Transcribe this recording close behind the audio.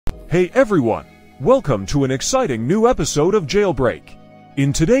Hey everyone! Welcome to an exciting new episode of Jailbreak.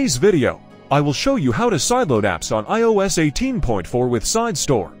 In today's video, I will show you how to sideload apps on iOS 18.4 with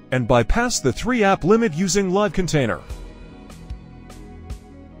SideStore and bypass the 3-app limit using Live Container.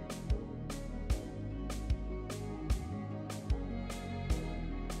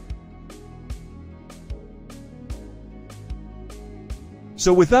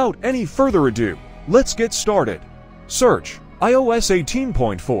 So without any further ado, let's get started. Search iOS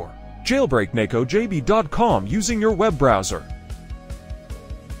 18.4 jailbreak.com using your web browser.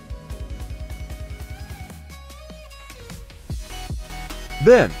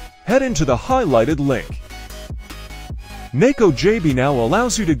 Then, head into the highlighted link. NacoJB now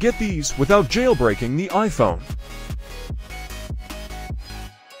allows you to get these without jailbreaking the iPhone.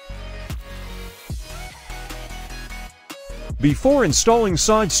 Before installing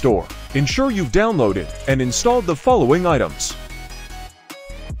SideStore, ensure you've downloaded and installed the following items: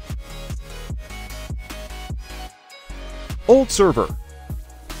 AltServer,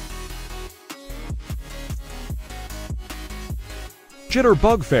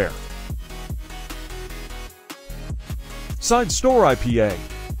 Jitterbug Fair, SideStore IPA,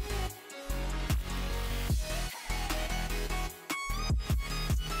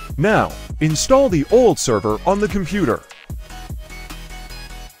 Now, install the AltServer on the computer.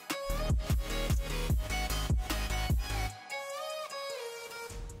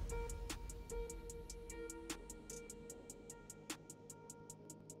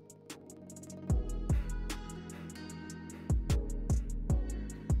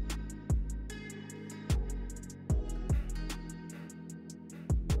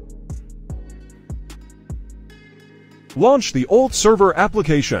 Launch the AltServer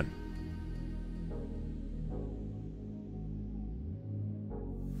application.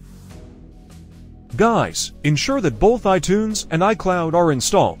 Guys, ensure that both iTunes and iCloud are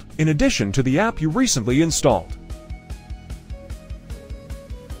installed, in addition to the app you recently installed.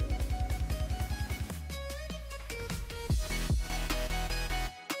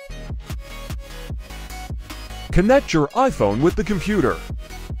 Connect your iPhone with the computer.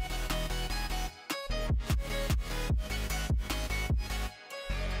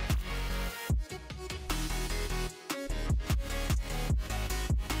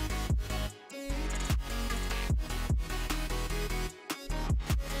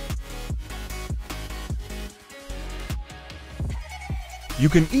 You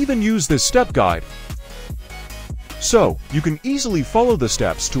can even use this step guide, so you can easily follow the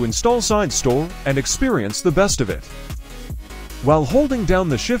steps to install SideStore and experience the best of it. While holding down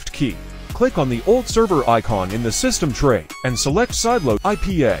the Shift key, click on the AltServer icon in the system tray and select Sideload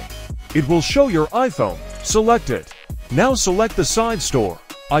IPA. It will show your iPhone. Select it. Now select the SideStore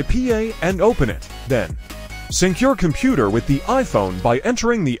IPA and open it. Then, sync your computer with the iPhone by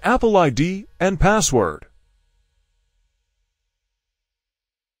entering the Apple ID and password.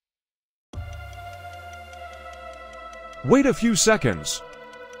 Wait a few seconds.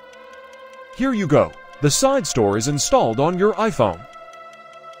 Here you go. The SideStore is installed on your iPhone.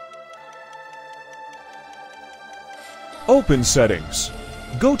 Open Settings.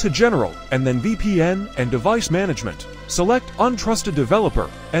 Go to General and then VPN and Device Management. Select Untrusted Developer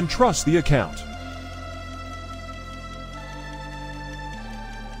and trust the account.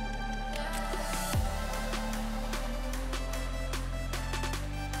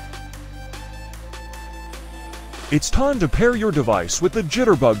 It's time to pair your device with the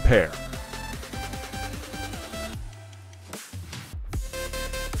Jitterbug pair.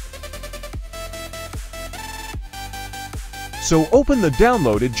 So open the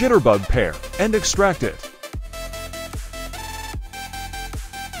downloaded Jitterbug pair and extract it.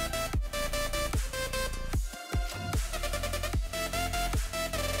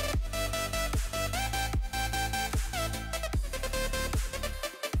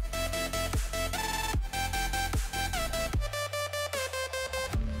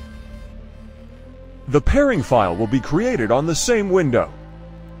 The pairing file will be created on the same window.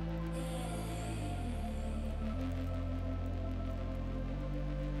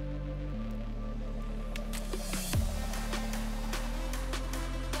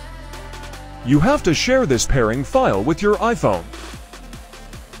 You have to share this pairing file with your iPhone.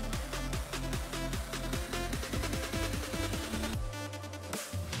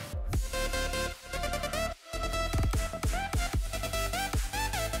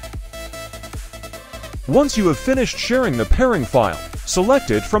 Once you have finished sharing the pairing file,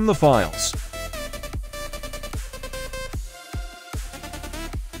 select it from the files.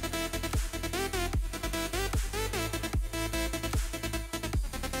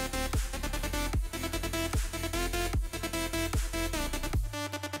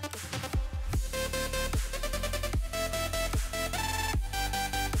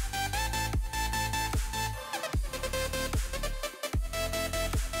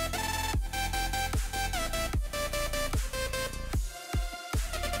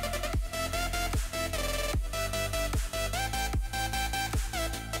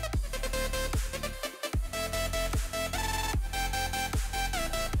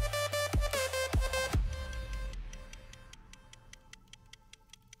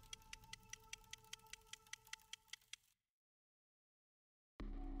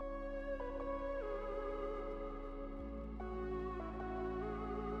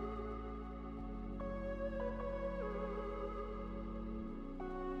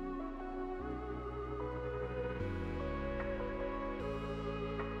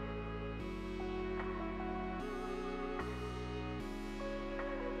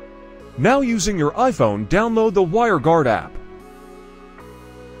 Now using your iPhone, download the WireGuard app.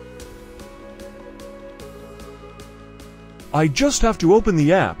 I just have to open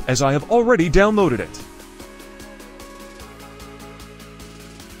the app as I have already downloaded it.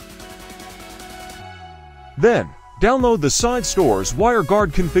 Then, download the SideStore's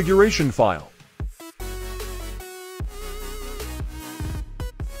WireGuard configuration file.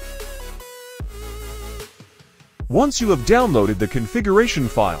 Once you have downloaded the configuration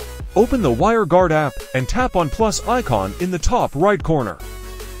file, open the WireGuard app and tap on plus icon in the top right corner.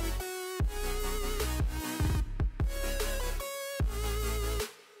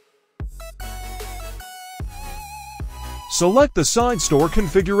 Select the SideStore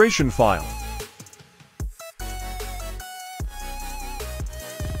configuration file.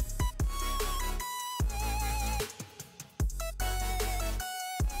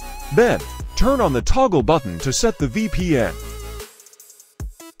 Then, turn on the toggle button to set the VPN.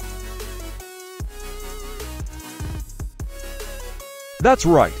 That's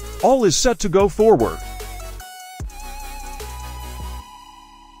right, all is set to go forward.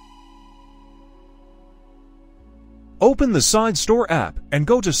 Open the SideStore app and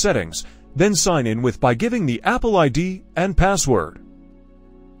go to Settings, then sign in by giving the Apple ID and password.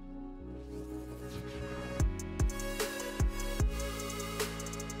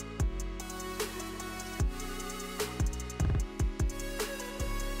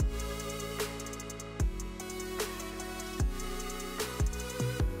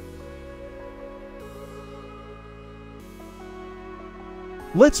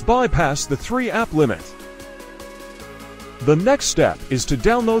 Let's bypass the 3-app limit. The next step is to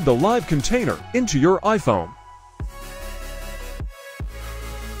download the live container into your iPhone.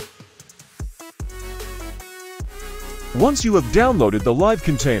 Once you have downloaded the live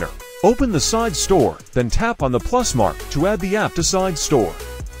container, open the SideStore, then tap on the plus mark to add the app to SideStore.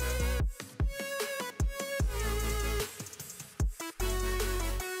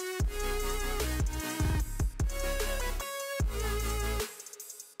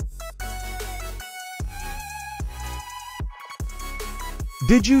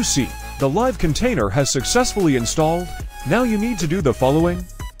 Did you see? The live container has successfully installed. Now you need to do the following.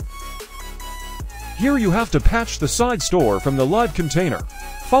 Here you have to patch the SideStore from the live container.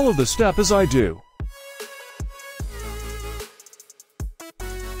 Follow the step as I do.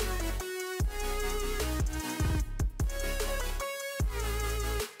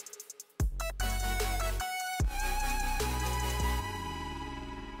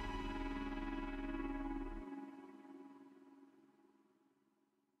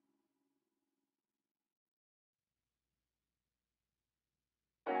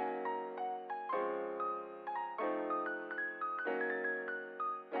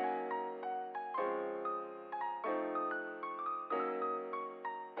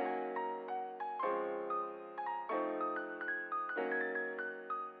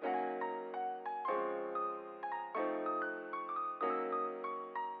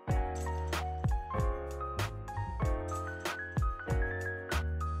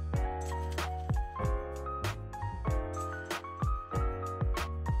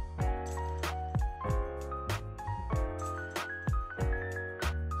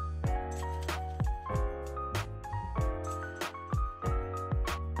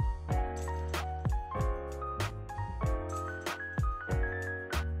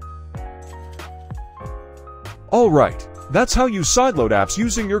 Alright, that's how you sideload apps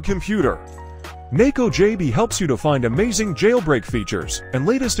using your computer. macOS helps you to find amazing jailbreak features and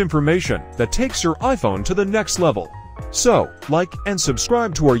latest information that takes your iPhone to the next level. So, like and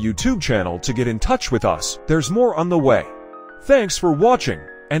subscribe to our YouTube channel to get in touch with us. There's more on the way. Thanks for watching,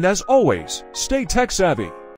 and as always, stay tech savvy.